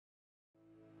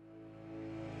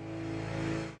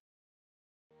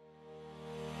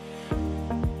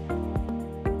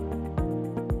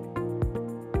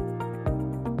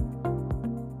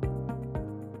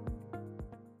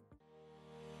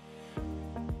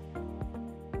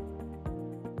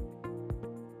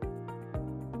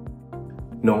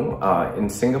No, in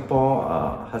Singapore,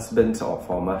 husbands or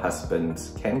former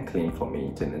husbands can claim for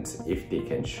maintenance if they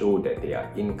can show that they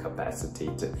are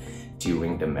incapacitated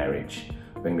during the marriage.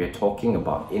 When we're talking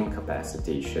about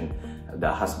incapacitation,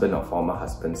 the husband or former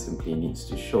husband simply needs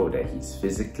to show that he's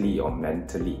physically or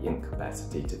mentally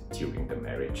incapacitated during the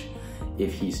marriage.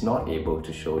 If he's not able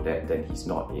to show that, then he's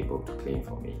not able to claim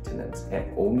for maintenance, and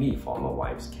only former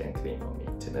wives can claim for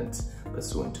maintenance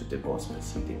pursuant to divorce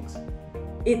proceedings.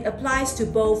 It applies to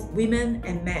both women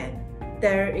and men.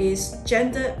 There is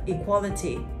gender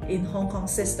equality in Hong Kong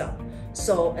system.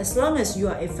 So as long as you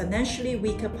are a financially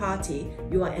weaker party,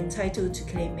 you are entitled to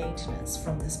claim maintenance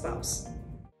from the spouse.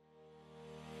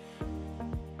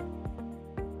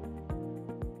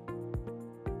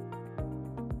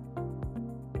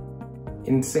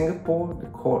 In Singapore, the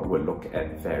court will look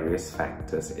at various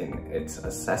factors in its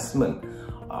assessment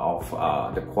of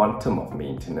the quantum of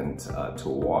maintenance to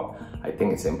award. I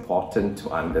think it's important to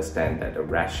understand that the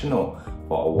rationale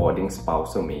for awarding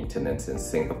spousal maintenance in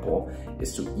Singapore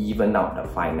is to even out the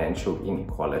financial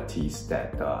inequalities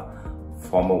that the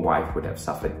former wife would have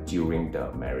suffered during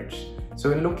the marriage.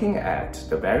 So in looking at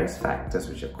the various factors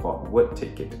which a court would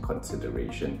take into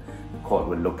consideration, the court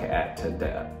would look at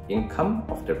the income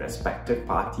of the respective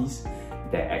parties,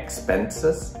 their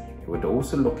expenses. It would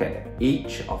also look at the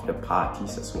age of the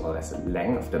parties as well as the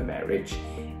length of the marriage,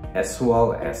 as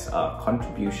well as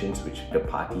contributions which the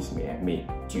parties may have made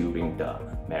during the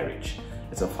marriage.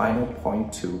 As a final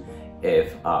point too,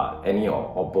 if any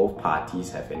or both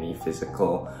parties have any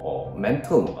physical or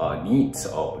mental needs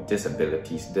or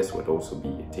disabilities, this would also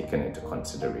be taken into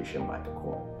consideration by the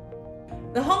court.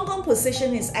 The Hong Kong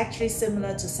position is actually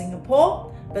similar to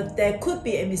Singapore, but there could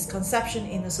be a misconception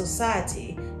in the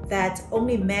society that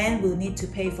only men will need to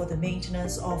pay for the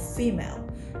maintenance of female.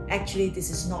 Actually, this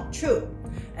is not true.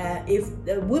 If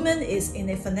the woman is in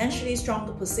a financially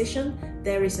stronger position,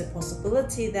 there is a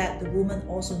possibility that the woman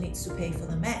also needs to pay for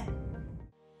the man.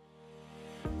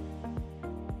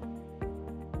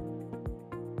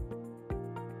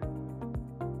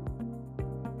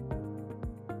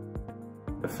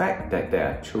 The fact that there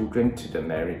are children to the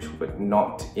marriage would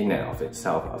not in and of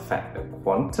itself affect the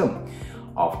quantum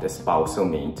of the spousal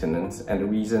maintenance, and the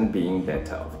reason being that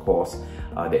of course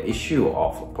the issue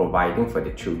of providing for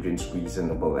the children's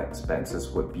reasonable expenses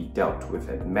would be dealt with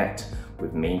and met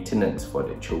with maintenance for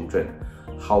the children.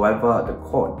 However, the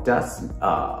court does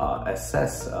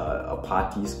assess a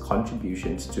party's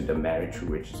contributions to the marriage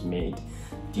which is made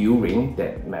during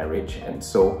that marriage, and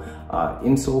so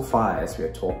insofar as we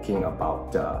are talking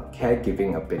about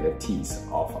caregiving abilities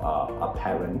of a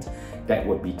parent, that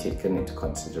would be taken into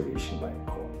consideration by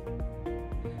the court.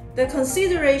 The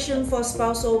consideration for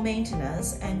spousal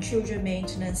maintenance and children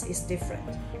maintenance is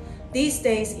different. These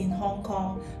days in Hong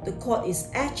Kong, the court is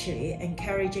actually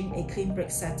encouraging a clean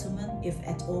break settlement if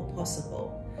at all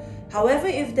possible. However,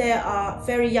 if there are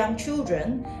very young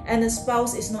children and the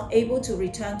spouse is not able to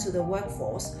return to the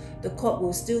workforce, the court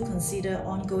will still consider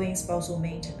ongoing spousal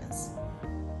maintenance.